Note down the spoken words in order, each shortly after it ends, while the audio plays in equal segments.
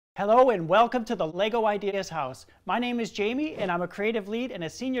Hello and welcome to the LEGO Ideas House. My name is Jamie and I'm a creative lead and a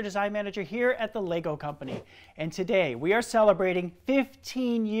senior design manager here at the LEGO Company. And today we are celebrating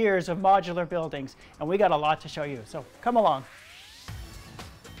 15 years of modular buildings and we got a lot to show you, so come along.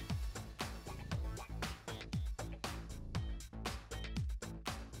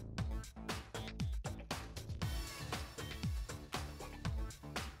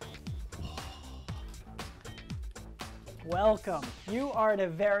 Welcome. You are in a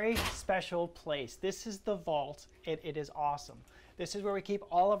very special place. This is the vault. It is awesome. This is where we keep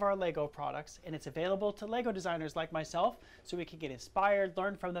all of our LEGO products, and it's available to LEGO designers like myself so we can get inspired,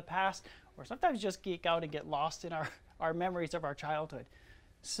 learn from the past, or sometimes just geek out and get lost in our memories of our childhood.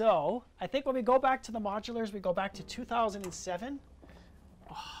 So I think when we go back to the modulars, we go back to 2007.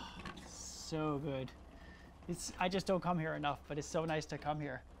 Oh, so good. I just don't come here enough, but it's so nice to come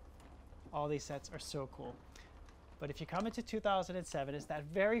here. All these sets are so cool. But if you come into 2007, it's that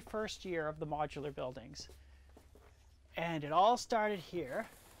very first year of the modular buildings. And it all started here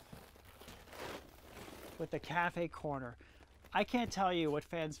with the Café Corner. I can't tell you what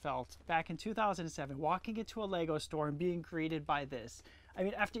fans felt back in 2007, walking into a LEGO store and being greeted by this. I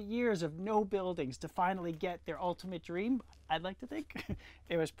mean, after years of no buildings to finally get their ultimate dream, I'd like to think,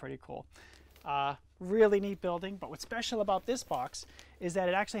 it was pretty cool. Really neat building, but what's special about this box is that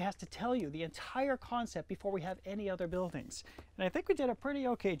it actually has to tell you the entire concept before we have any other buildings. And I think we did a pretty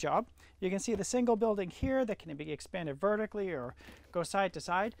okay job. You can see the single building here that can be expanded vertically or go side to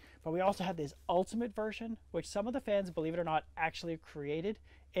side, but we also have this ultimate version, which some of the fans, believe it or not, actually created.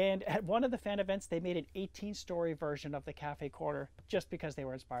 And at one of the fan events, they made an 18-story version of the Café Corner just because they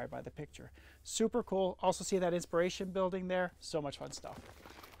were inspired by the picture. Super cool. Also see that inspiration building there. So much fun stuff.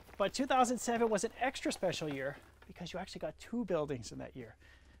 But 2007 was an extra special year because you actually got two buildings in that year.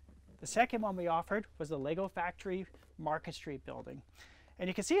 The second one we offered was the LEGO Factory Market Street building. And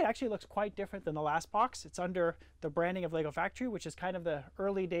you can see it actually looks quite different than the last box. It's under the branding of LEGO Factory, which is kind of the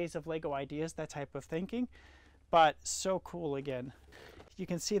early days of LEGO Ideas, that type of thinking. But so cool again. You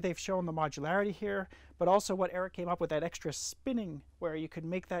can see they've shown the modularity here, but also what Eric came up with, that extra spinning where you could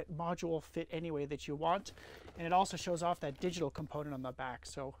make that module fit any way that you want. And it also shows off that digital component on the back.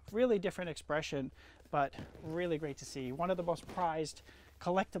 So really different expression, but really great to see. One of the most prized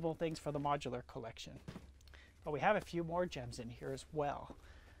collectible things for the modular collection. But we have a few more gems in here as well.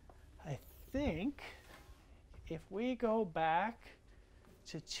 I think if we go back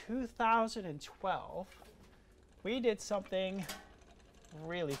to 2012, we did something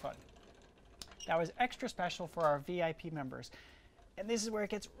really fun. That was extra special for our VIP members. And this is where it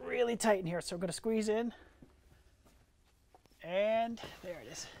gets really tight in here. So I'm going to squeeze in. And there it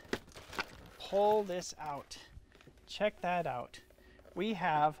is. Pull this out. Check that out. We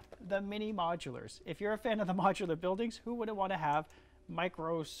have the mini modulars. If you're a fan of the modular buildings, who wouldn't want to have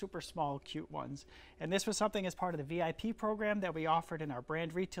micro, super small, cute ones? And this was something as part of the VIP program that we offered in our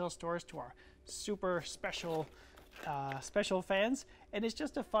brand retail stores to our super special fans, and it's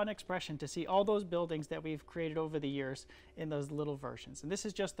just a fun expression to see all those buildings that we've created over the years in those little versions. And this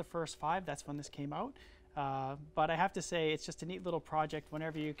is just the first 5. That's when this came out, but I have to say it's just a neat little project.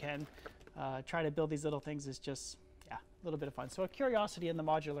 Whenever you can try to build these little things is just, yeah, a little bit of fun. So a curiosity in the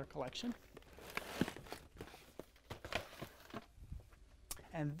modular collection.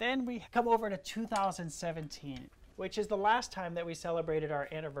 And then we come over to 2017, which is the last time that we celebrated our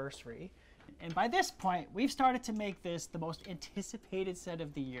anniversary. And by this point, we've started to make this the most anticipated set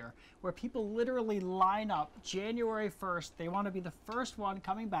of the year, where people literally line up January 1st. They want to be the first one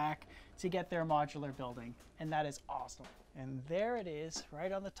coming back to get their modular building. And that is awesome. And there it is,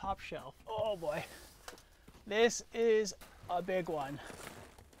 right on the top shelf. Oh boy. This is a big one.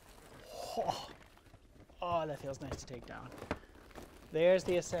 Oh, that feels nice to take down. There's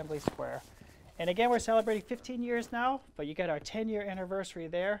the assembly square. And again, we're celebrating 15 years now, but you got our 10-year anniversary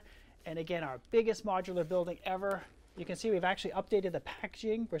there. And again, our biggest modular building ever. You can see we've actually updated the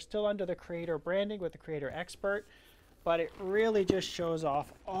packaging. We're still under the creator branding with the creator expert, but it really just shows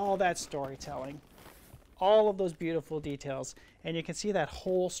off all that storytelling, all of those beautiful details. And you can see that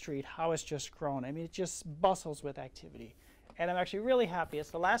whole street, how it's just grown. I mean, it just bustles with activity. And I'm actually really happy. It's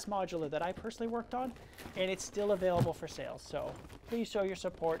the last modular that I personally worked on, and it's still available for sale. So please show your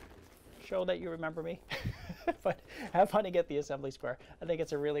support. Show that you remember me, but have fun and get the assembly square. I think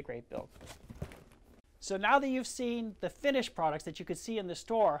it's a really great build. So now that you've seen the finished products that you could see in the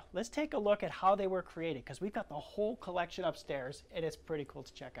store, let's take a look at how they were created, because we've got the whole collection upstairs and it's pretty cool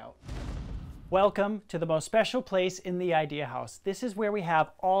to check out. Welcome to the most special place in the Idea House. This is where we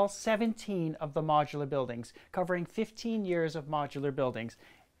have all 17 of the modular buildings, covering 15 years of modular buildings.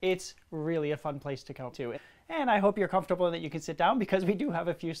 It's really a fun place to come to. And I hope you're comfortable that you can sit down because we do have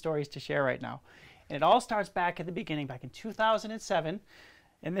a few stories to share right now. And it all starts back at the beginning, back in 2007.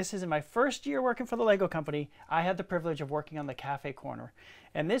 And this is in my first year working for the Lego company. I had the privilege of working on the Café Corner.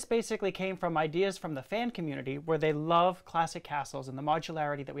 And this basically came from ideas from the fan community where they love classic castles and the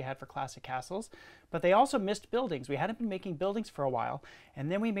modularity that we had for classic castles. But they also missed buildings. We hadn't been making buildings for a while.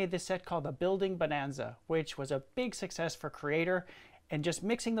 And then we made this set called the Building Bonanza, which was a big success for Creator. And just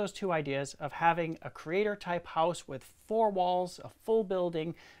mixing those two ideas of having a Creator type house with 4 walls, a full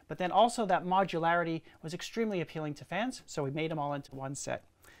building, but then also that modularity was extremely appealing to fans. So we made them all into one set.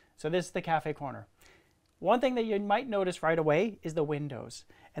 So this is the Café Corner. One thing that you might notice right away is the windows.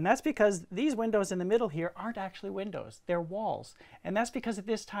 And that's because these windows in the middle here aren't actually windows, they're walls. And that's because at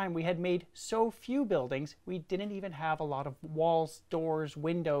this time we had made so few buildings, we didn't even have a lot of walls, doors,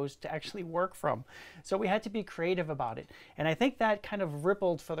 windows to actually work from. So we had to be creative about it. And I think that kind of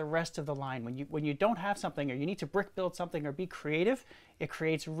rippled for the rest of the line. When you don't have something or you need to brick build something or be creative, it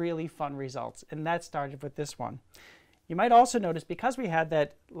creates really fun results. And that started with this one. You might also notice because we had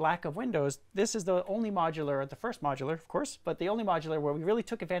that lack of windows, this is the only modular, the first modular of course, but the only modular where we really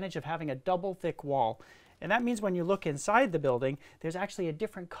took advantage of having a double thick wall. And that means when you look inside the building, there's actually a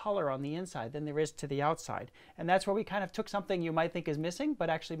different color on the inside than there is to the outside. And that's where we kind of took something you might think is missing, but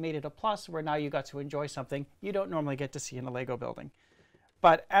actually made it a plus where now you got to enjoy something you don't normally get to see in a Lego building.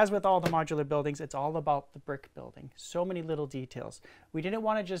 But as with all the modular buildings, it's all about the brick building. So many little details. We didn't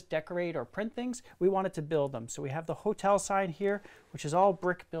want to just decorate or print things, we wanted to build them. So we have the hotel sign here, which is all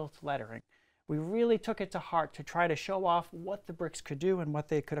brick built lettering. We really took it to heart to try to show off what the bricks could do and what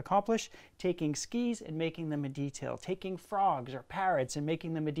they could accomplish, taking skis and making them a detail, taking frogs or parrots and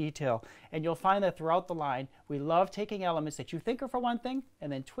making them a detail. And you'll find that throughout the line, we love taking elements that you think are for one thing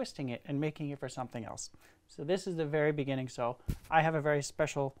and then twisting it and making it for something else. So this is the very beginning. So I have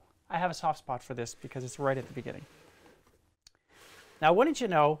a soft spot for this because it's right at the beginning. Now, wouldn't you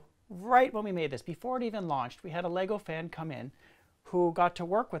know, right when we made this, before it even launched, we had a Lego fan come in who got to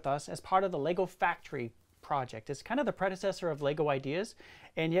work with us as part of the Lego Factory project. It's kind of the predecessor of Lego Ideas,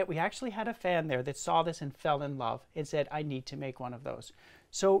 and yet we actually had a fan there that saw this and fell in love and said, I need to make one of those.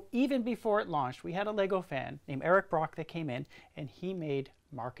 So even before it launched, we had a Lego fan named Eric Brock that came in, and he made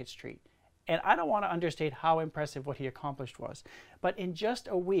Market Street. And I don't want to understate how impressive what he accomplished was. But in just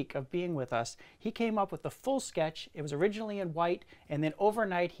a week of being with us, he came up with the full sketch. It was originally in white, and then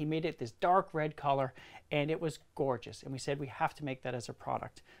overnight he made it this dark red color, and it was gorgeous. And we said we have to make that as a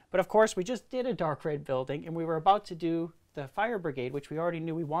product. But of course, we just did a dark red building, and we were about to do the Fire Brigade, which we already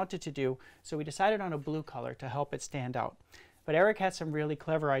knew we wanted to do, so we decided on a blue color to help it stand out. But Eric had some really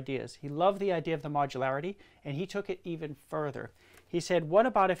clever ideas. He loved the idea of the modularity, and he took it even further. He said, what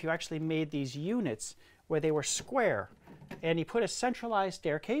about if you actually made these units where they were square? And he put a centralized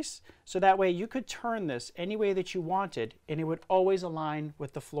staircase, so that way you could turn this any way that you wanted, and it would always align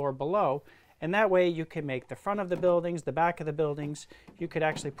with the floor below. And that way you can make the front of the buildings, the back of the buildings. You could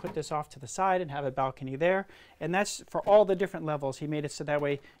actually put this off to the side and have a balcony there. And that's for all the different levels. He made it so that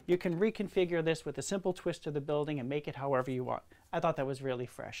way you can reconfigure this with a simple twist of the building and make it however you want. I thought that was really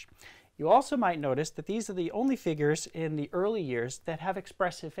fresh. You also might notice that these are the only figures in the early years that have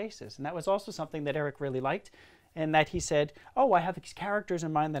expressive faces. And that was also something that Eric really liked. And that he said, oh, I have these characters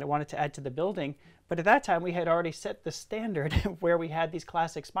in mind that I wanted to add to the building. But at that time, we had already set the standard where we had these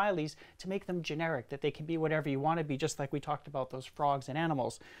classic smileys to make them generic, that they can be whatever you want to be, just like we talked about those frogs and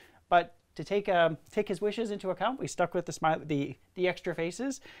animals. But to take his wishes into account, we stuck with the extra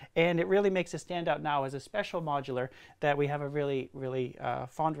faces, and it really makes it stand out now as a special modular that we have a really, really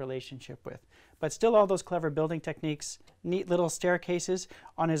fond relationship with. But still all those clever building techniques, neat little staircases.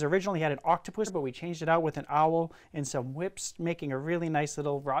 On his original, he had an octopus, but we changed it out with an owl and some whips, making a really nice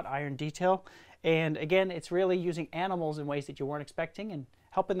little wrought iron detail. And again, it's really using animals in ways that you weren't expecting and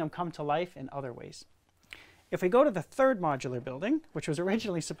helping them come to life in other ways. If we go to the third modular building, which was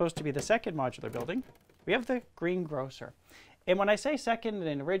originally supposed to be the second modular building, we have the Green Grocer. And when I say second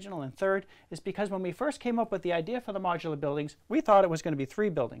and original and third, it's because when we first came up with the idea for the modular buildings, we thought it was going to be 3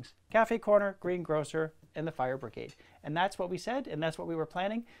 buildings: Café Corner, Green Grocer, and the Fire Brigade. And that's what we said, and that's what we were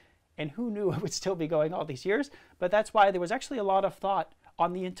planning. And who knew it would still be going all these years? But that's why there was actually a lot of thought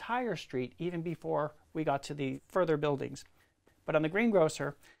on the entire street, even before we got to the further buildings. But on the Green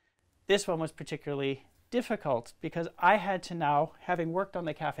Grocer, this one was particularly difficult because I had to now, having worked on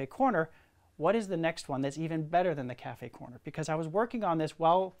the Café Corner, what is the next one that's even better than the Café Corner? Because I was working on this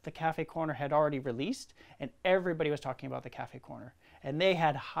while the Café Corner had already released, and everybody was talking about the Café Corner. And they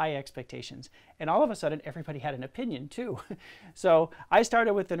had high expectations. And all of a sudden, everybody had an opinion too. So I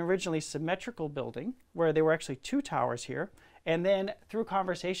started with an originally symmetrical building where there were actually 2 towers here. And then through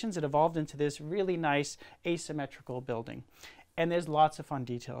conversations, it evolved into this really nice asymmetrical building. And there's lots of fun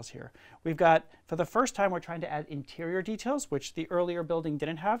details here. We've got, for the first time, we're trying to add interior details, which the earlier building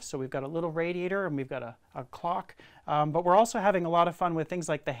didn't have. So we've got a little radiator and we've got a clock. But we're also having a lot of fun with things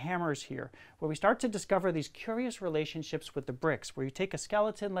like the hammers here, where we start to discover these curious relationships with the bricks, where you take a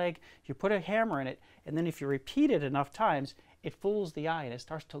skeleton leg, you put a hammer in it, and then if you repeat it enough times, it fools the eye and it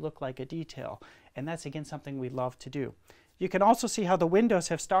starts to look like a detail. And that's, again, something we love to do. You can also see how the windows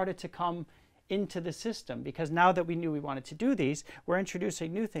have started to come into the system, because now that we knew we wanted to do these, we're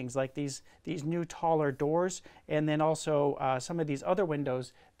introducing new things like these new taller doors, and then also some of these other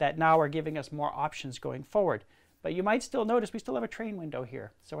windows that now are giving us more options going forward. But you might still notice we still have a train window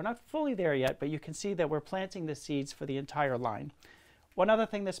here. So we're not fully there yet, but you can see that we're planting the seeds for the entire line. One other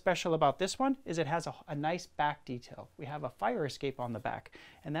thing that's special about this one is it has a nice back detail. We have a fire escape on the back,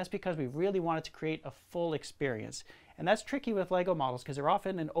 and that's because we really wanted to create a full experience. And that's tricky with Lego models because they're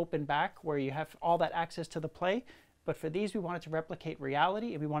often an open back where you have all that access to the play. But for these, we wanted to replicate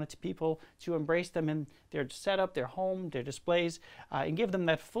reality, and we wanted people to embrace them in their setup, their home, their displays, and give them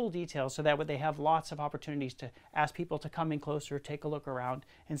that full detail so that way they have lots of opportunities to ask people to come in closer, take a look around,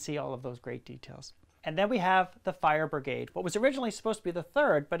 and see all of those great details. And then we have the Fire Brigade, what was originally supposed to be the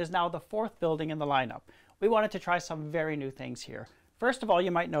 3rd, but is now the 4th building in the lineup. We wanted to try some very new things here. First of all, you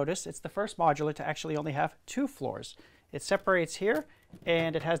might notice it's the first modular to actually only have 2 floors. It separates here,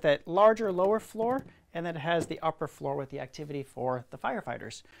 and it has that larger lower floor, and then it has the upper floor with the activity for the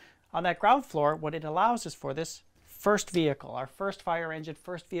firefighters. On that ground floor, what it allows is for this first vehicle, our first fire engine,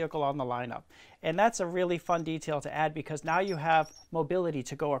 first vehicle on the lineup. And that's a really fun detail to add because now you have mobility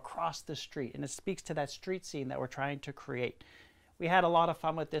to go across the street, and it speaks to that street scene that we're trying to create. We had a lot of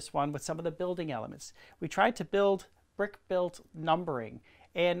fun with this one with some of the building elements. We tried to build brick-built numbering,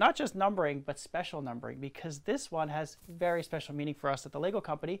 and not just numbering, but special numbering, because this one has very special meaning for us at the Lego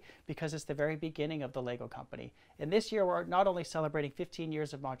Company because it's the very beginning of the Lego Company. And this year, we're not only celebrating 15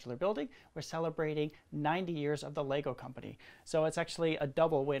 years of modular building, we're celebrating 90 years of the Lego Company. So it's actually a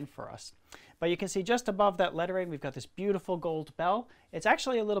double win for us. But you can see just above that lettering, we've got this beautiful gold bell. It's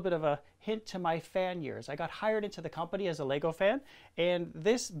actually a little bit of a hint to my fan years. I got hired into the company as a Lego fan, and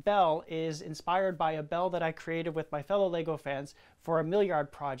this bell is inspired by a bell that I created with my fellow Lego fans for a mill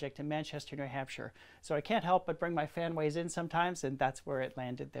yard project in Manchester, New Hampshire. So I can't help but bring my fan ways in sometimes, and that's where it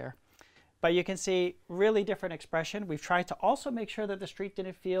landed there. But you can see really different expression. We've tried to also make sure that the street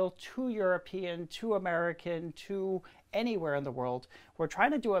didn't feel too European, too American, too anywhere in the world. We're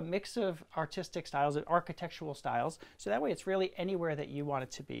trying to do a mix of artistic styles and architectural styles, so that way it's really anywhere that you want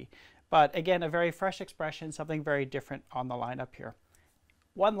it to be. But again, a very fresh expression, something very different on the lineup here.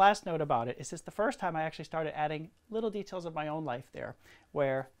 One last note about it is this the first time I actually started adding little details of my own life there,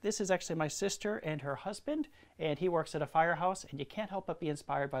 where this is actually my sister and her husband, and he works at a firehouse, and you can't help but be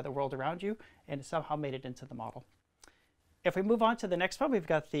inspired by the world around you, and it somehow made it into the model. If we move on to the next one, we've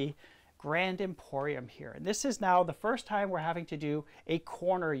got the Grand Emporium here. And this is now the first time we're having to do a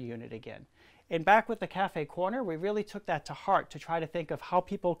corner unit again. And back with the Café Corner, we really took that to heart to try to think of how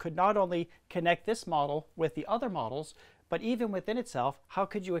people could not only connect this model with the other models, but even within itself, how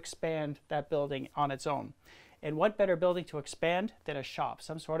could you expand that building on its own? And what better building to expand than a shop,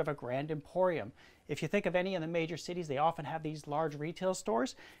 some sort of a Grand Emporium? If you think of any of the major cities, they often have these large retail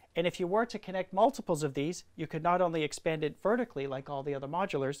stores. And if you were to connect multiples of these, you could not only expand it vertically like all the other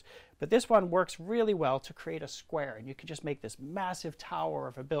modulars, but this one works really well to create a square. And you can just make this massive tower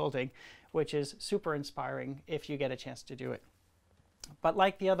of a building, which is super inspiring if you get a chance to do it. But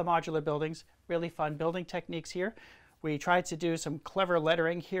like the other modular buildings, really fun building techniques here. We tried to do some clever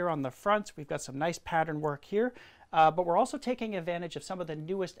lettering here on the front. We've got some nice pattern work here, but we're also taking advantage of some of the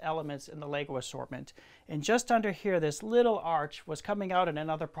newest elements in the Lego assortment. And just under here, this little arch was coming out in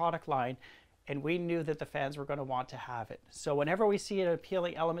another product line, and we knew that the fans were going to want to have it. So whenever we see an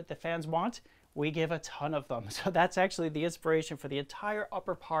appealing element the fans want, we give a ton of them. So that's actually the inspiration for the entire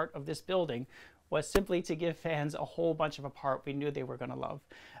upper part of this building, was simply to give fans a whole bunch of a part we knew they were going to love.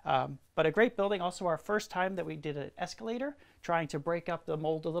 But a great building, also our first time that we did an escalator, trying to break up the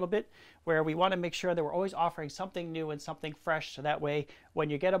mold a little bit, where we want to make sure that we're always offering something new and something fresh, so that way when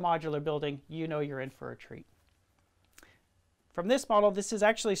you get a modular building, you know you're in for a treat. From this model, this is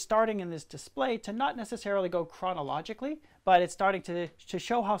actually starting in this display to not necessarily go chronologically, but it's starting to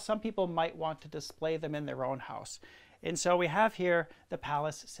show how some people might want to display them in their own house. And so we have here the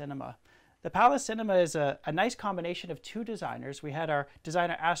Palace Cinema. The Palace Cinema is a nice combination of two designers. We had our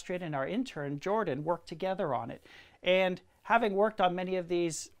designer Astrid and our intern Jordan work together on it. And having worked on many of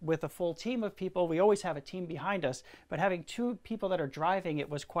these with a full team of people, we always have a team behind us, but having two people that are driving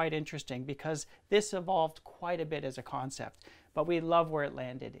it was quite interesting because this evolved quite a bit as a concept. But we love where it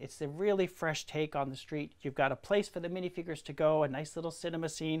landed. It's a really fresh take on the street. You've got a place for the minifigures to go, a nice little cinema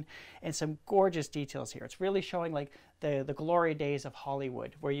scene, and some gorgeous details here. It's really showing like the glory days of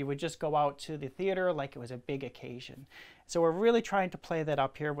Hollywood, where you would just go out to the theater like it was a big occasion. So we're really trying to play that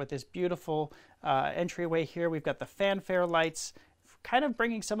up here with this beautiful entryway here. We've got the fanfare lights, kind of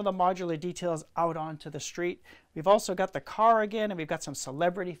bringing some of the modular details out onto the street. We've also got the car again, and we've got some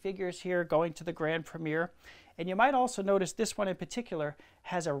celebrity figures here going to the grand premiere. And you might also notice this one in particular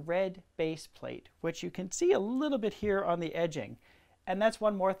has a red base plate, which you can see a little bit here on the edging. And that's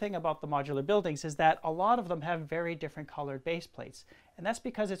one more thing about the modular buildings, is that a lot of them have very different colored base plates. And that's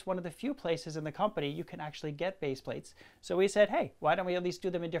because it's one of the few places in the company you can actually get base plates. So we said, hey, why don't we at least do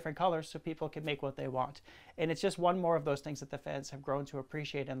them in different colors so people can make what they want? And it's just one more of those things that the fans have grown to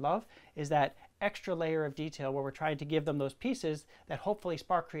appreciate and love, is that extra layer of detail where we're trying to give them those pieces that hopefully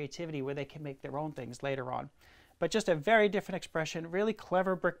spark creativity where they can make their own things later on. But just a very different expression, really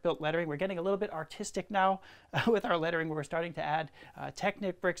clever brick-built lettering. We're getting a little bit artistic now with our lettering. We're starting to add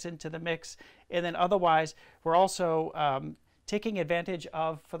Technic bricks into the mix. And then otherwise, we're also taking advantage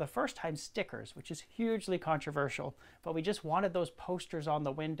of, for the first time, stickers, which is hugely controversial. But we just wanted those posters on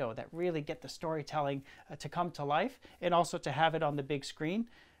the window that really get the storytelling to come to life, and also to have it on the big screen.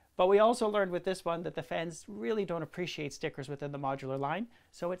 But we also learned with this one that the fans really don't appreciate stickers within the modular line.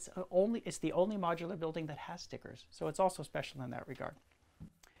 So it's the only modular building that has stickers. So it's also special in that regard.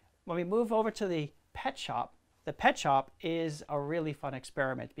 When we move over to the pet shop is a really fun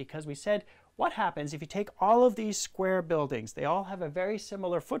experiment, because we said, what happens if you take all of these square buildings? They all have a very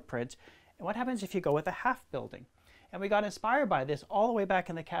similar footprint. And what happens if you go with a half building? And we got inspired by this all the way back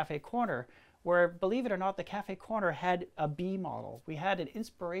in the Café Corner, where, believe it or not, the Café Corner had a B model. We had an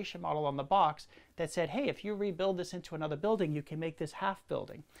inspiration model on the box that said, hey, if you rebuild this into another building, you can make this half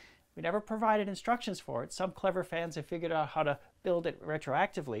building. We never provided instructions for it. Some clever fans have figured out how to build it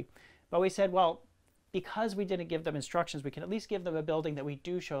retroactively. But we said, well, because we didn't give them instructions, we can at least give them a building that we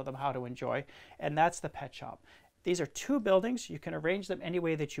do show them how to enjoy, and that's the pet shop. These are two buildings. You can arrange them any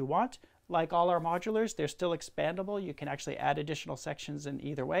way that you want. Like all our modulars, they're still expandable. You can actually add additional sections in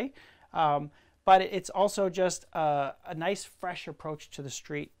either way. But it's also just a nice, fresh approach to the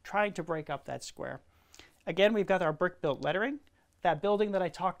street, trying to break up that square. Again, we've got our brick-built lettering. That building that I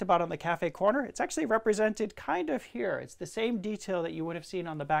talked about on the Café Corner, it's actually represented kind of here. It's the same detail that you would have seen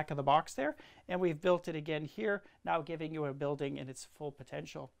on the back of the box there, and we've built it again here, now giving you a building in its full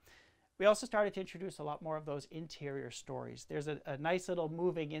potential. We also started to introduce a lot more of those interior stories. There's a nice little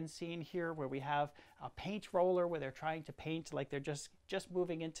moving in scene here where we have a paint roller where they're trying to paint like they're just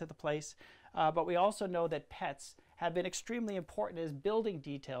moving into the place. But we also know that pets have been extremely important as building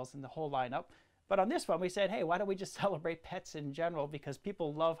details in the whole lineup. But on this one, we said, hey, why don't we just celebrate pets in general, because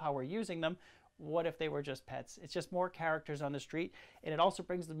people love how we're using them. What if they were just pets? It's just more characters on the street, and it also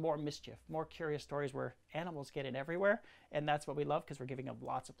brings them more mischief, more curious stories where animals get in everywhere, and that's what we love, because we're giving them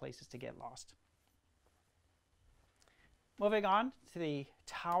lots of places to get lost. Moving on to the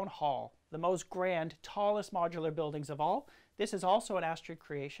Town Hall, the most grand, tallest modular buildings of all. This is also an Astrid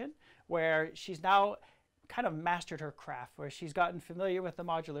creation, where she's now kind of mastered her craft, where she's gotten familiar with the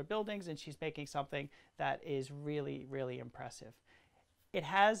modular buildings, and she's making something that is really, really impressive. It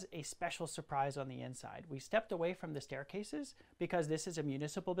has a special surprise on the inside. We stepped away from the staircases because this is a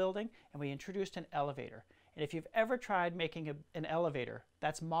municipal building, and we introduced an elevator. And if you've ever tried making an elevator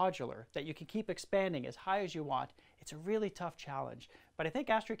that's modular, that you can keep expanding as high as you want, it's a really tough challenge. But I think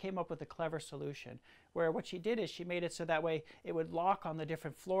Astrid came up with a clever solution, where what she did is she made it so that way it would lock on the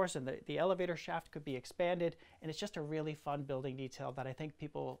different floors, and the elevator shaft could be expanded. And it's just a really fun building detail that I think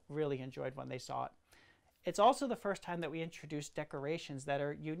people really enjoyed when they saw it. It's also the first time that we introduced decorations that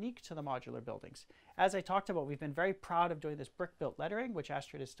are unique to the modular buildings. As I talked about, we've been very proud of doing this brick-built lettering, which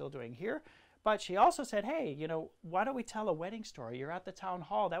Astrid is still doing here. But she also said, hey, you know, why don't we tell a wedding story? You're at the town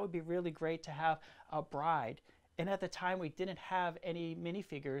hall. That would be really great to have a bride. And at the time, we didn't have any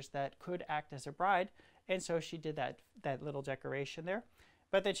minifigures that could act as a bride. And so she did that little decoration there.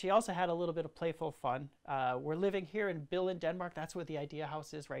 But then she also had a little bit of playful fun. We're living here in Billund, Denmark. That's where the Idea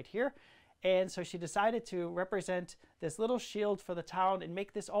House is, right here. And so she decided to represent this little shield for the town and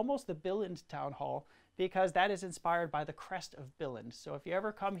make this almost the Billund Town Hall, because that is inspired by the crest of Billund. So if you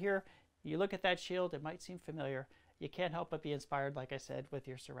ever come here, you look at that shield, it might seem familiar. You can't help but be inspired, like I said, with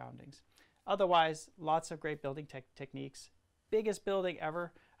your surroundings. Otherwise, lots of great building techniques. Biggest building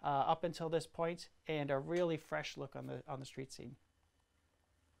ever. up until this point, and a really fresh look on the street scene.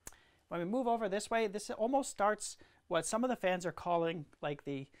 When we move over this way, this almost starts what some of the fans are calling like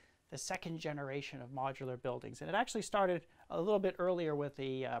the second generation of modular buildings. And it actually started a little bit earlier with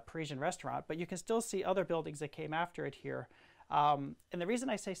the Parisian Restaurant, but you can still see other buildings that came after it here. And the reason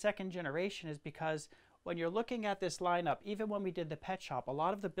I say second generation is because when you're looking at this lineup, even when we did the pet shop, a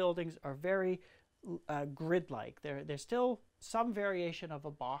lot of the buildings are very grid-like. There's still some variation of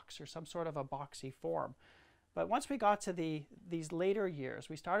a box or some sort of a boxy form. But once we got to these later years,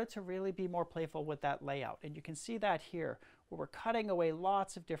 we started to really be more playful with that layout. And you can see that here, where we're cutting away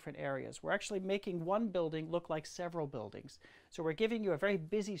lots of different areas. We're actually making one building look like several buildings. So we're giving you a very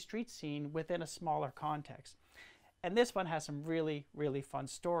busy street scene within a smaller context. And this one has some really, really fun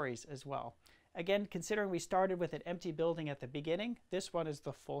stories as well. Again, considering we started with an empty building at the beginning, this one is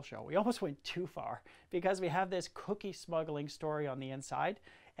the full show. We almost went too far because we have this cookie smuggling story on the inside,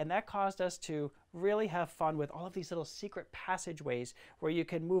 and that caused us to really have fun with all of these little secret passageways where you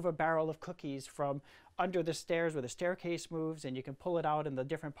can move a barrel of cookies from under the stairs where the staircase moves, and you can pull it out in the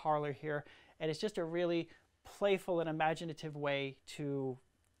different parlor here. And it's just a really playful and imaginative way to,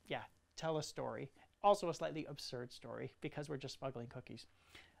 tell a story. Also a slightly absurd story because we're just smuggling cookies.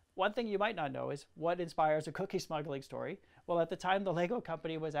 One thing you might not know is what inspires a cookie smuggling story. Well, at the time, the Lego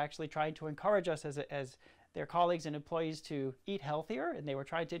company was actually trying to encourage us as their colleagues and employees to eat healthier, and they were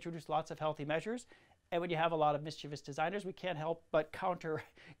trying to introduce lots of healthy measures. And when you have a lot of mischievous designers, we can't help but counter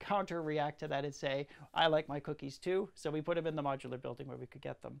react to that and say, I like my cookies too. So we put them in the modular building where we could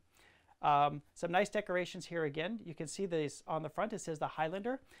get them. Some nice decorations here again. You can see this on the front. It says the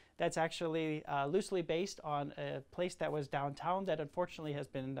Highlander. That's actually loosely based on a place that was downtown that unfortunately has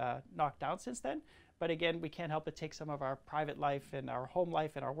been knocked down since then. But again, we can't help but take some of our private life and our home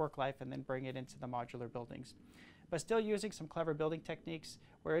life and our work life and then bring it into the modular buildings. But still using some clever building techniques.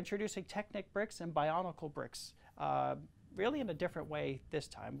 We're introducing Technic bricks and Bionicle bricks, really in a different way this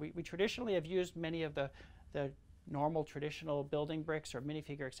time. We traditionally have used many of the normal traditional building bricks or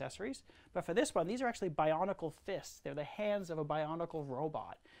minifigure accessories. But for this one, these are actually bionicle fists. They're the hands of a bionicle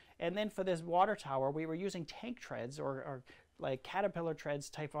robot. And then for this water tower, we were using tank treads or like caterpillar treads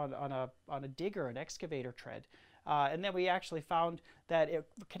type on a digger, an excavator tread. And then we actually found that it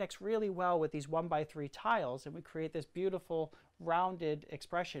connects really well with these 1x3 tiles, and we create this beautiful rounded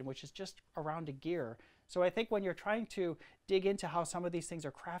expression, which is just around a gear. So I think when you're trying to dig into how some of these things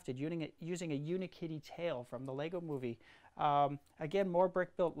are crafted, using a Unikitty tail from the Lego movie, again, more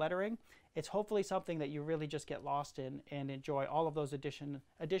brick-built lettering, it's hopefully something that you really just get lost in and enjoy all of those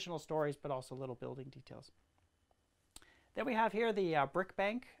additional stories, but also little building details. Then we have here the brick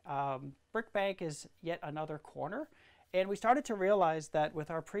bank. Brick bank is yet another corner. And we started to realize that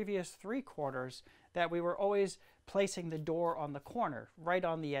with our previous 3 corners, that we were always placing the door on the corner, right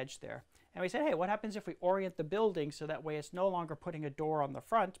on the edge there. And we said, hey, what happens if we orient the building so that way it's no longer putting a door on the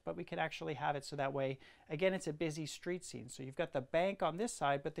front, but we can actually have it so that way, again, it's a busy street scene. So you've got the bank on this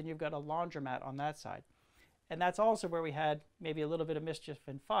side, but then you've got a laundromat on that side. And that's also where we had maybe a little bit of mischief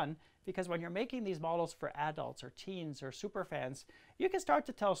and fun, because when you're making these models for adults or teens or super fans, you can start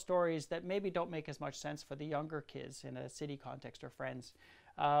to tell stories that maybe don't make as much sense for the younger kids in a city context or friends.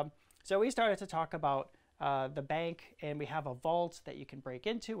 So we started to talk about the bank, and we have a vault that you can break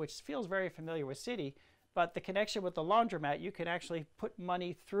into, which feels very familiar with city, but the connection with the laundromat, you can actually put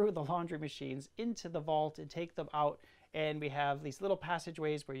money through the laundry machines into the vault and take them out, and we have these little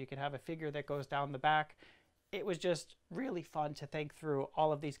passageways where you can have a figure that goes down the back. It was just really fun to think through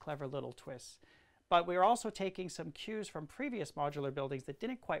all of these clever little twists. But we were also taking some cues from previous modular buildings that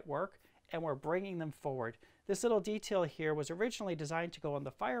didn't quite work, and we're bringing them forward. This little detail here was originally designed to go on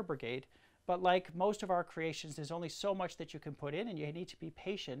the Fire Brigade, but like most of our creations, there's only so much that you can put in, and you need to be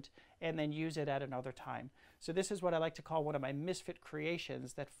patient and then use it at another time. So this is what I like to call one of my misfit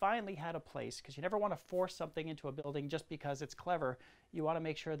creations that finally had a place, because you never want to force something into a building just because it's clever. You want to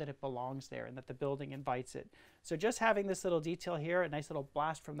make sure that it belongs there and that the building invites it. So just having this little detail here, a nice little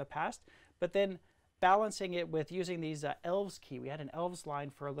blast from the past, but then balancing it with using these elves key. We had an elves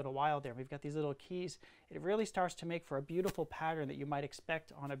line for a little while there. We've got these little keys. It really starts to make for a beautiful pattern that you might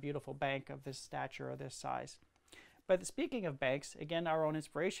expect on a beautiful bank of this stature or this size. But speaking of banks, again, our own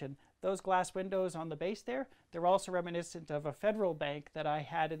inspiration, those glass windows on the base there, they're also reminiscent of a federal bank that I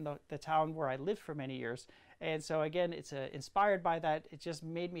had in the town where I lived for many years. And so again, it's inspired by that. It just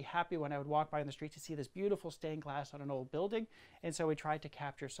made me happy when I would walk by in the street to see this beautiful stained glass on an old building. And so we tried to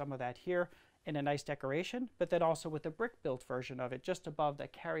capture some of that here in a nice decoration, but then also with the brick built version of it just above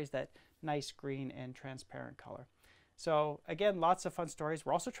that carries that nice green and transparent color. So again, lots of fun stories.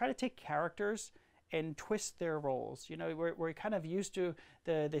 We're also trying to take characters and twist their roles. You know, we're kind of used to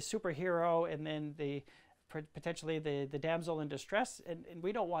the superhero and then potentially the damsel in distress, and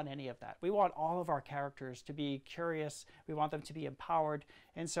we don't want any of that. We want all of our characters to be curious. We want them to be empowered.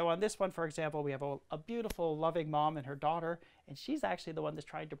 And so on this one, for example, we have a beautiful, loving mom and her daughter, and she's actually the one that's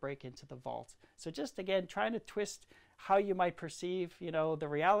trying to break into the vault. So just again, trying to twist how you might perceive, you know, the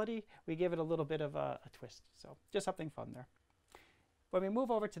reality. We give it a little bit of a twist. So just something fun there. When we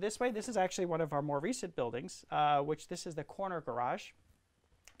move over to this way, this is actually one of our more recent buildings, which this is the corner garage.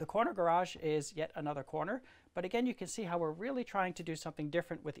 The corner garage is yet another corner, but again, you can see how we're really trying to do something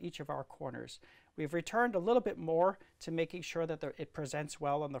different with each of our corners. We've returned a little bit more to making sure that it presents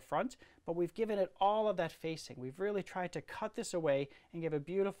well on the front, but we've given it all of that facing. We've really tried to cut this away and give a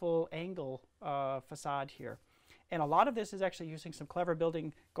beautiful angle facade here. And a lot of this is actually using some clever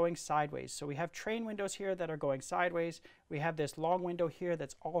building going sideways. So we have train windows here that are going sideways. We have this long window here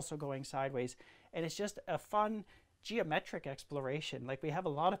that's also going sideways. And it's just a fun geometric exploration. Like, we have a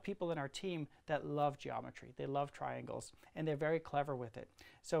lot of people in our team that love geometry. They love triangles, and they're very clever with it.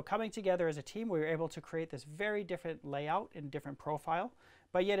 So coming together as a team, we were able to create this very different layout and different profile,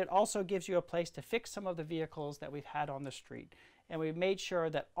 but yet it also gives you a place to fix some of the vehicles that we've had on the street. And we've made sure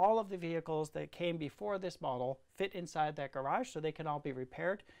that all of the vehicles that came before this model fit inside that garage so they can all be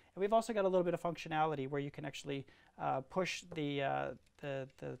repaired. And we've also got a little bit of functionality where you can actually push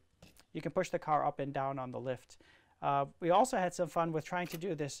you can push the car up and down on the lift. We also had some fun with trying to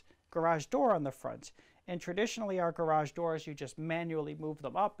do this garage door on the front. And traditionally our garage doors, you just manually move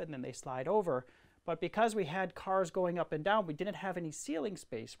them up and then they slide over. But because we had cars going up and down, we didn't have any ceiling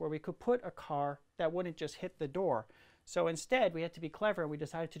space where we could put a car that wouldn't just hit the door. So instead, we had to be clever and we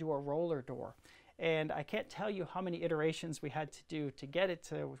decided to do a roller door. And I can't tell you how many iterations we had to do to get it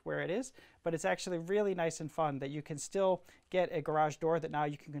to where it is, but it's actually really nice and fun that you can still get a garage door that now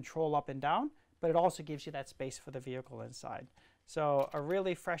you can control up and down, but it also gives you that space for the vehicle inside. So a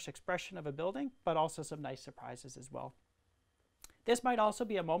really fresh expression of a building, but also some nice surprises as well. This might also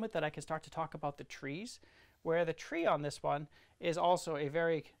be a moment that I can start to talk about the trees, where the tree on this one is also a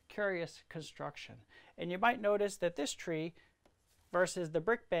very curious construction. And you might notice that this tree versus the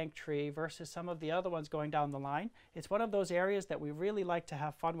brick bank tree versus some of the other ones going down the line, it's one of those areas that we really like to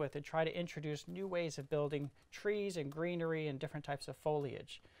have fun with and try to introduce new ways of building trees and greenery and different types of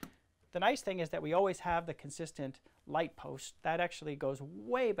foliage. The nice thing is that we always have the consistent light post. That actually goes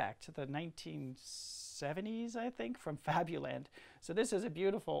way back to the 1970s, I think, from Fabuland. So this is a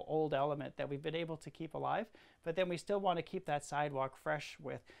beautiful old element that we've been able to keep alive, but then we still want to keep that sidewalk fresh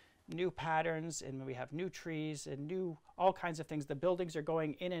with new patterns, and we have new trees and new all kinds of things. The buildings are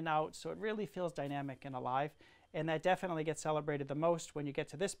going in and out, so it really feels dynamic and alive. And that definitely gets celebrated the most when you get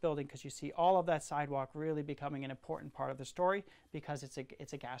to this building, because you see all of that sidewalk really becoming an important part of the story, because it's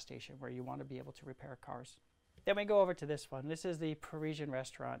a gas station where you want to be able to repair cars. Then we go over to this one. This is the Parisian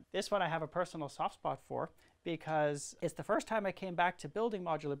Restaurant. This one I have a personal soft spot for because it's the first time I came back to building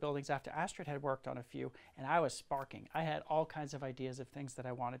modular buildings after Astrid had worked on a few, and I was sparking. I had all kinds of ideas of things that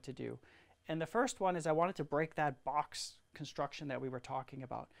I wanted to do. And the first one is I wanted to break that box construction that we were talking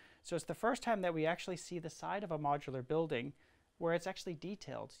about. So it's the first time that we actually see the side of a modular building where it's actually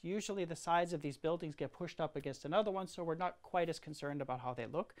detailed. Usually the sides of these buildings get pushed up against another one, so we're not quite as concerned about how they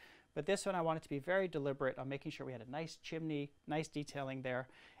look. But this one I wanted to be very deliberate on making sure we had a nice chimney, nice detailing there,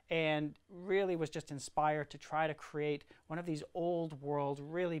 and really was just inspired to try to create one of these old world,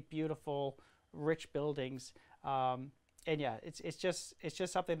 really beautiful, rich buildings. And yeah, it's just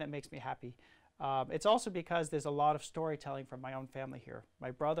something that makes me happy. It's also because there's a lot of storytelling from my own family here.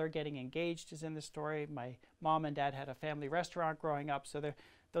 My brother getting engaged is in this story. My mom and dad had a family restaurant growing up, so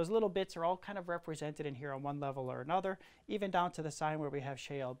those little bits are all kind of represented in here on one level or another, even down to the sign where we have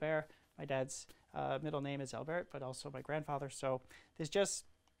Chez Albert. My dad's middle name is Albert, but also my grandfather, so there's just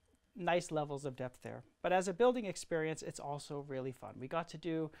nice levels of depth there. But as a building experience, it's also really fun. We got to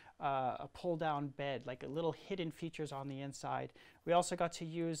do a pull-down bed, like a little hidden features on the inside. We also got to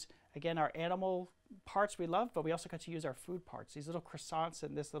use, again, our animal parts we love, but we also got to use our food parts, these little croissants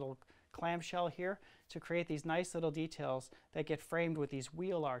and this little clamshell here, to create these nice little details that get framed with these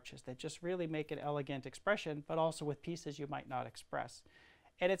wheel arches that just really make an elegant expression, but also with pieces you might not express.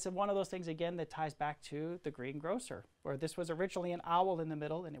 And it's one of those things, again, that ties back to the Green Grocer, where this was originally an owl in the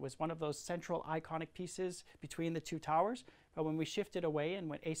middle, and it was one of those central iconic pieces between the two towers. But when we shifted away and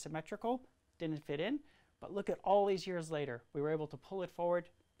went asymmetrical, didn't fit in. But look at all these years later, we were able to pull it forward,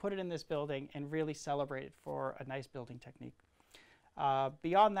 put it in this building, and really celebrate it for a nice building technique.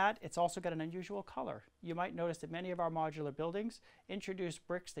 Beyond that, it's also got an unusual color. You might notice that many of our modular buildings introduce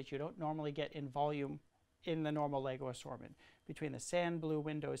bricks that you don't normally get in volume in the normal Lego assortment. Between the sand blue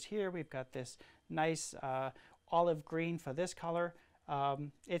windows here, we've got this nice olive green for this color.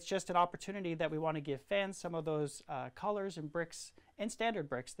 It's just an opportunity that we want to give fans some of those colors and bricks and standard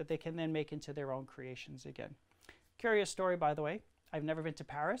bricks that they can then make into their own creations again. Curious story, by the way. I've never been to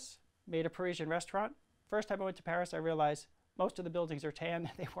Paris, made a Parisian restaurant. First time I went to Paris, I realized most of the buildings are tan,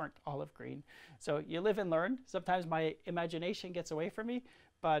 they weren't olive green. So you live and learn. Sometimes my imagination gets away from me,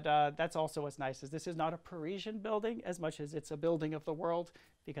 but that's also what's nice, is this is not a Parisian building as much as it's a building of the world,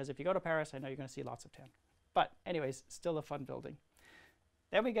 because if you go to Paris, I know you're going to see lots of tan. But anyways, still a fun building.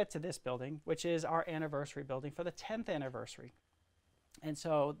 Then we get to this building, which is our anniversary building for the 10th anniversary. And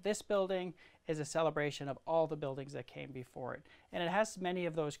so this building is a celebration of all the buildings that came before it. And it has many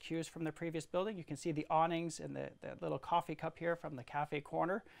of those cues from the previous building. You can see the awnings and the little coffee cup here from the Café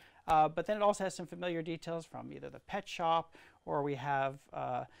Corner. But then it also has some familiar details from either the pet shop, or we have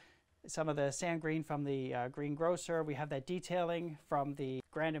some of the sand green from the Green Grocer. We have that detailing from the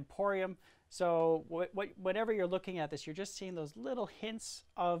Grand Emporium. So whenever you're looking at this, you're just seeing those little hints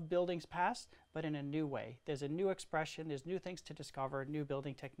of buildings past, but in a new way. There's a new expression, there's new things to discover, new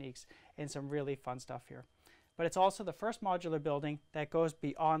building techniques, and some really fun stuff here. But it's also the first modular building that goes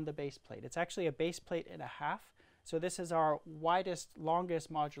beyond the base plate. It's actually a base plate and a half. So this is our widest,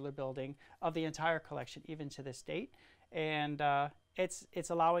 longest modular building of the entire collection, even to this date. And it's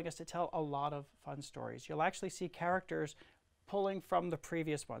allowing us to tell a lot of fun stories. You'll actually see characters pulling from the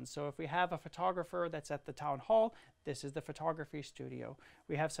previous ones. So if we have a photographer that's at the town hall, this is the photography studio.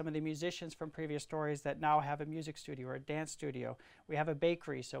 We have some of the musicians from previous stories that now have a music studio or a dance studio. We have a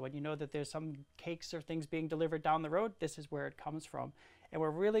bakery, so when you know that there's some cakes or things being delivered down the road, this is where it comes from. And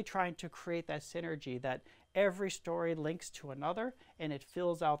we're really trying to create that synergy that every story links to another, and it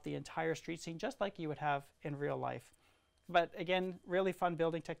fills out the entire street scene just like you would have in real life. But again, really fun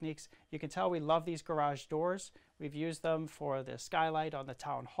building techniques. You can tell we love these garage doors. We've used them for the skylight on the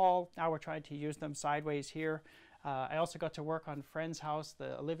town hall. Now we're trying to use them sideways here. I also got to work on Friend's house,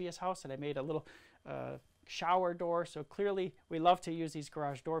 the Olivia's house, and I made a little shower door. So clearly we love to use these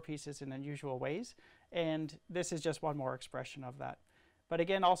garage door pieces in unusual ways. And this is just one more expression of that. But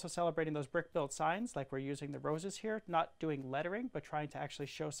again, also celebrating those brick-built signs, like we're using the roses here, not doing lettering, but trying to actually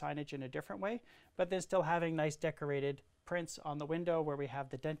show signage in a different way, but then still having nice decorated prints on the window where we have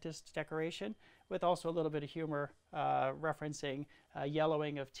the dentist decoration, with also a little bit of humor referencing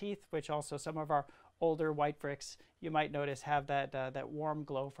yellowing of teeth, which also some of our older white bricks, you might notice, have that warm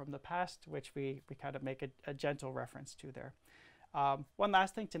glow from the past, which we kind of make a gentle reference to there. One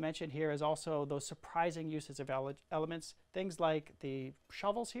last thing to mention here is also those surprising uses of elements. Things like the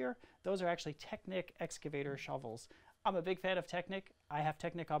shovels here, those are actually Technic excavator shovels. I'm a big fan of Technic. I have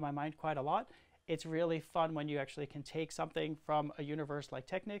Technic on my mind quite a lot. It's really fun when you actually can take something from a universe like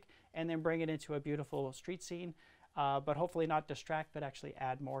Technic and then bring it into a beautiful street scene, but hopefully not distract, but actually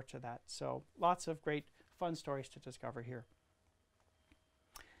add more to that. So lots of great fun stories to discover here.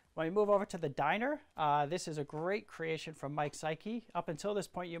 When we move over to the diner, this is a great creation from Mike Psyche. Up until this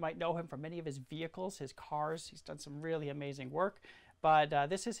point, you might know him from many of his vehicles, his cars. He's done some really amazing work, but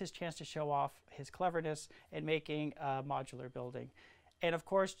this is his chance to show off his cleverness in making a modular building. And of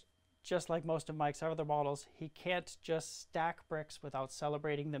course, just like most of Mike's other models, he can't just stack bricks without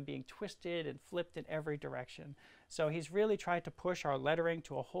celebrating them being twisted and flipped in every direction. So he's really tried to push our lettering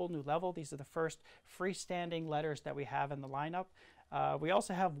to a whole new level. These are the first freestanding letters that we have in the lineup. We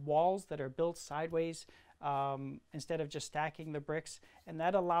also have walls that are built sideways instead of just stacking the bricks, and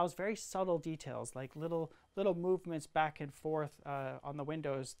that allows very subtle details like little movements back and forth on the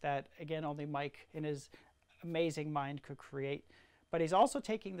windows that, again, only Mike in his amazing mind could create. But he's also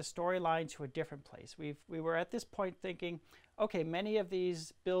taking the storyline to a different place. We were at this point thinking, okay, many of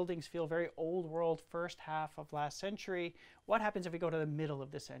these buildings feel very old world, first half of last century. What happens if we go to the middle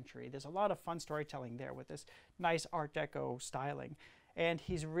of the century? There's a lot of fun storytelling there with this nice Art Deco styling. And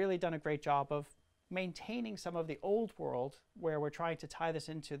he's really done a great job of maintaining some of the old world where we're trying to tie this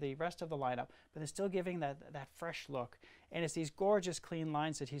into the rest of the lineup, but then still giving that fresh look. And it's these gorgeous clean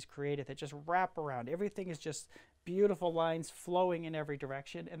lines that he's created that just wrap around. Everything is just beautiful lines flowing in every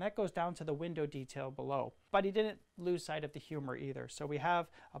direction, and that goes down to the window detail below. But he didn't lose sight of the humor either. So we have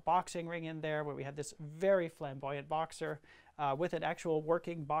a boxing ring in there where we have this very flamboyant boxer with an actual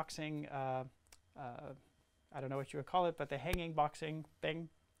working boxing, I don't know what you would call it, but the hanging boxing thing.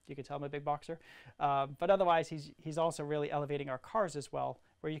 You can tell I'm a big boxer. But otherwise, he's also really elevating our cars as well,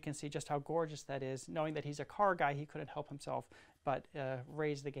 where you can see just how gorgeous that is. Knowing that he's a car guy, he couldn't help himself but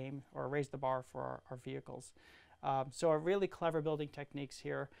raise the game or raise the bar for our vehicles. So a really clever building techniques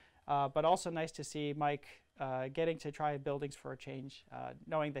here, but also nice to see Mike getting to try buildings for a change,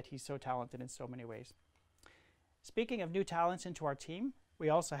 knowing that he's so talented in so many ways. Speaking of new talents into our team, we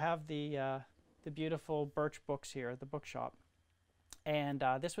also have the beautiful birch books here, the Bookshop. And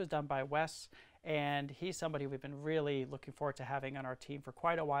this was done by Wes, and he's somebody we've been really looking forward to having on our team for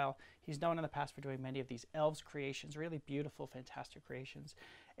quite a while. He's known in the past for doing many of these elves creations, really beautiful, fantastic creations.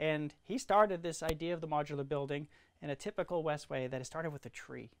 And he started this idea of the modular building in a typical Wes way, that it started with a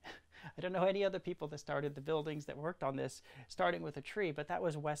tree. I don't know any other people that started the buildings that worked on this starting with a tree, but that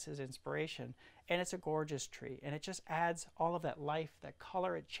was Wes's inspiration. And it's a gorgeous tree, and it just adds all of that life, that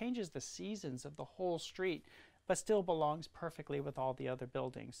color. It changes the seasons of the whole street, but still belongs perfectly with all the other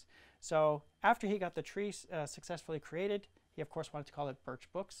buildings. So after he got the tree successfully created, he of course wanted to call it Birch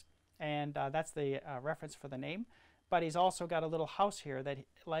Books, and that's the reference for the name. But he's also got a little house here that,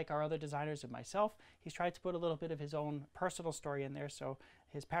 like our other designers and myself, he's tried to put a little bit of his own personal story in there. So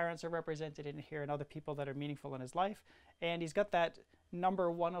his parents are represented in here and other people that are meaningful in his life. And he's got that number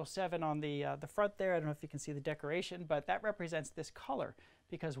 107 on the front there. I don't know if you can see the decoration, but that represents this color,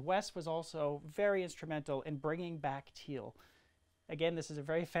 because Wes was also very instrumental in bringing back teal. Again, this is a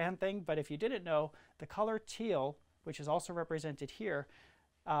very fan thing, but if you didn't know, the color teal, which is also represented here,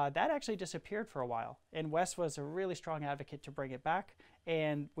 that actually disappeared for a while, and Wes was a really strong advocate to bring it back,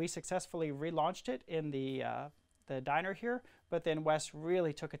 and we successfully relaunched it in the diner here. But then Wes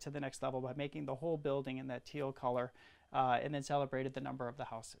really took it to the next level by making the whole building in that teal color, and then celebrated the number of the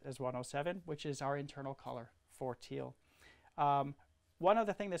house as 107, which is our internal color for teal. One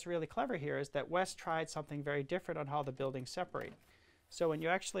other thing that's really clever here is that Wes tried something very different on how the buildings separate. So when you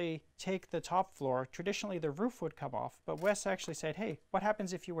actually take the top floor, traditionally the roof would come off, but Wes actually said, hey, what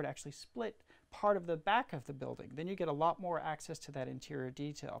happens if you were to actually split part of the back of the building? Then you get a lot more access to that interior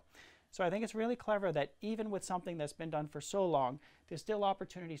detail. So I think it's really clever that even with something that's been done for so long, there's still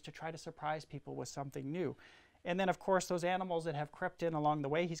opportunities to try to surprise people with something new. And then of course those animals that have crept in along the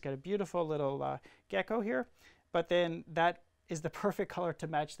way. He's got a beautiful little gecko here, but then that is the perfect color to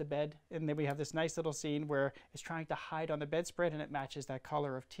match the bed. And then we have this nice little scene where it's trying to hide on the bedspread, and it matches that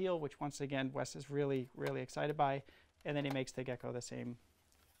color of teal, which once again Wes is really, really excited by. And then he makes the gecko the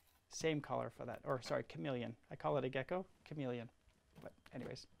same color for that, or sorry, chameleon. I call it a gecko, chameleon. But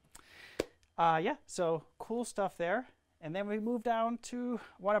anyways, yeah, so cool stuff there. And then we move down to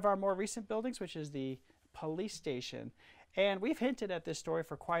one of our more recent buildings, which is the police station. And we've hinted at this story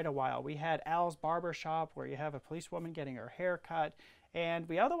for quite a while. We had Al's Barber Shop, where you have a policewoman getting her hair cut, and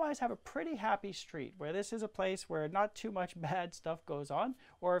we otherwise have a pretty happy street, where this is a place where not too much bad stuff goes on,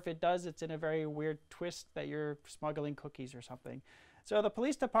 or if it does, it's in a very weird twist that you're smuggling cookies or something. So the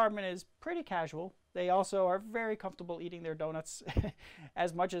police department is pretty casual. They also are very comfortable eating their donuts.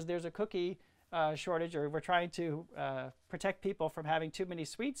 As much as there's a cookie shortage, or we're trying to protect people from having too many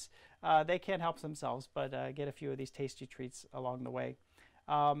sweets, they can't help themselves but get a few of these tasty treats along the way.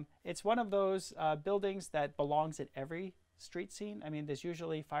 It's one of those buildings that belongs at every street scene. I mean, there's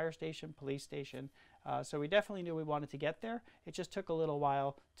usually fire station, police station, so we definitely knew we wanted to get there. It just took a little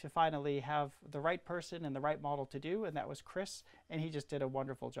while to finally have the right person and the right model to do, and that was Chris, and he just did a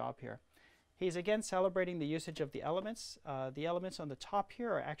wonderful job here. He's again celebrating the usage of the elements. The elements on the top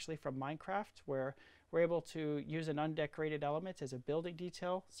here are actually from Minecraft, where we're able to use an undecorated element as a building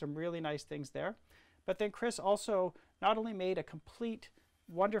detail. Some really nice things there. But then Chris also not only made a complete,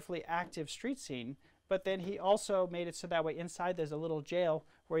 wonderfully active street scene, but then he also made it so that way inside there's a little jail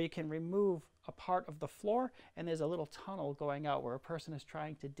where you can remove a part of the floor, and there's a little tunnel going out where a person is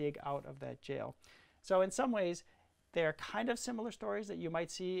trying to dig out of that jail. So in some ways, they're kind of similar stories that you might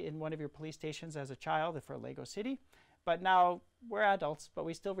see in one of your police stations as a child for Lego City. But now we're adults, but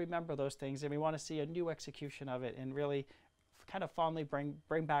we still remember those things, and we want to see a new execution of it and really kind of fondly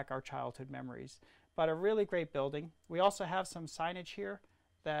bring back our childhood memories. But a really great building. We also have some signage here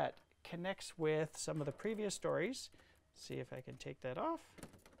that connects with some of the previous stories. Let's see if I can take that off.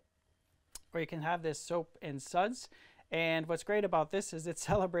 Where you can have this soap and suds. And what's great about this is it's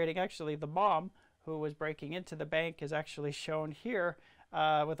celebrating actually the mom who was breaking into the bank, is actually shown here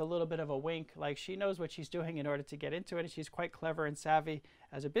with a little bit of a wink, like she knows what she's doing in order to get into it, and she's quite clever and savvy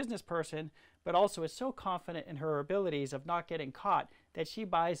as a business person, but also is so confident in her abilities of not getting caught that she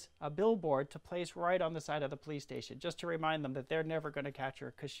buys a billboard to place right on the side of the police station, just to remind them that they're never going to catch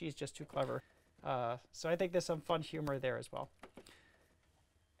her because she's just too clever. So I think there's some fun humor there as well.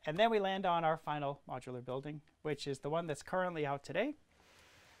 And then we land on our final modular building, which is the one that's currently out today.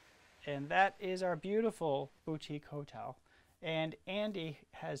 And that is our beautiful boutique hotel. And Andy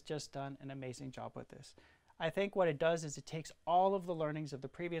has just done an amazing job with this. I think what it does is it takes all of the learnings of the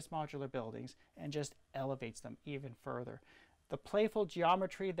previous modular buildings and just elevates them even further. The playful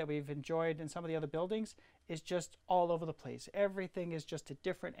geometry that we've enjoyed in some of the other buildings is just all over the place. Everything is just at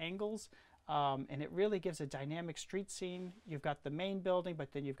different angles. and it really gives a dynamic street scene. You've got the main building,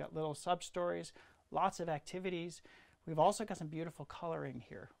 but then you've got little sub-stories, lots of activities. We've also got some beautiful coloring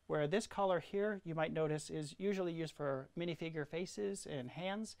here, where this color here, you might notice, is usually used for minifigure faces and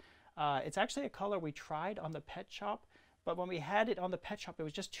hands. It's actually a color we tried on the pet shop, but when we had it on the pet shop, it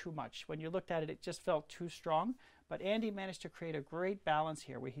was just too much. When you looked at it, it just felt too strong. But Andy managed to create a great balance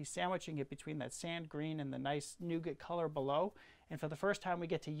here, where he's sandwiching it between that sand green and the nice nougat color below. And for the first time, we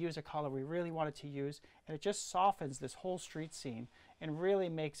get to use a color we really wanted to use, and it just softens this whole street scene and really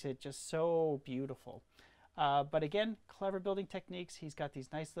makes it just so beautiful. But again, clever building techniques. He's got these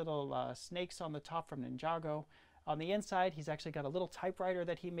nice little snakes on the top from Ninjago. On the inside, he's actually got a little typewriter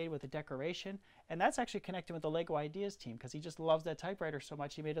that he made with a decoration, and that's actually connected with the Lego Ideas team because he just loves that typewriter so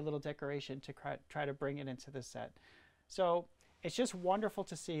much. He made a little decoration to try to bring it into the set. So it's just wonderful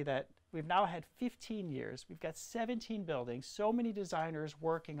to see that we've now had 15 years. We've got 17 buildings, so many designers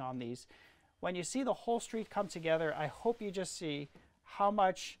working on these. When you see the whole street come together, I hope you just see how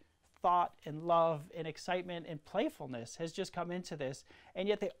much thought and love and excitement and playfulness has just come into this, and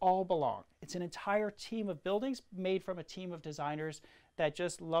yet they all belong. It's an entire team of buildings made from a team of designers that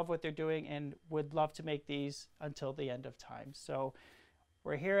just love what they're doing and would love to make these until the end of time. So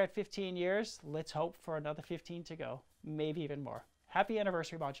we're here at 15 years. Let's hope for another 15 to go, maybe even more. Happy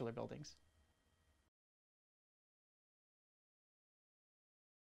anniversary, Modular Buildings.